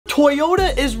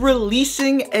Toyota is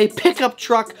releasing a pickup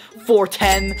truck for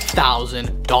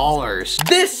 $10,000.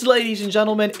 This, ladies and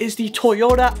gentlemen, is the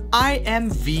Toyota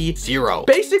IMV0.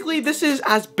 Basically, this is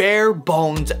as bare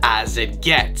bones as it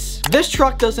gets. This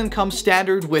truck doesn't come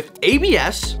standard with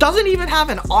ABS, doesn't even have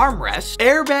an armrest,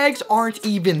 airbags aren't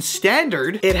even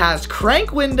standard, it has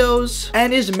crank windows,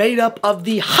 and is made up of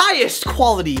the highest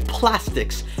quality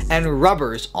plastics and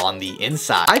rubbers on the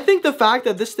inside. I think the fact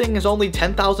that this thing is only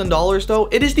 $10,000 though,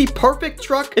 it is the perfect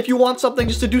truck if you want something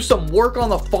just to do some work on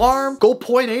the farm, go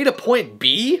point A to point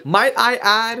B. Might I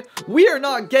add, we are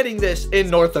not getting this in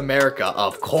North America,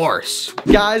 of course.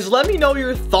 Guys, let me know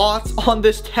your thoughts on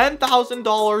this $10,000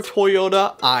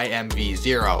 Toyota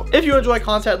IMV0. If you enjoy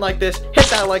content like this, hit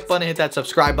that like button, hit that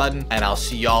subscribe button, and I'll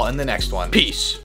see y'all in the next one. Peace.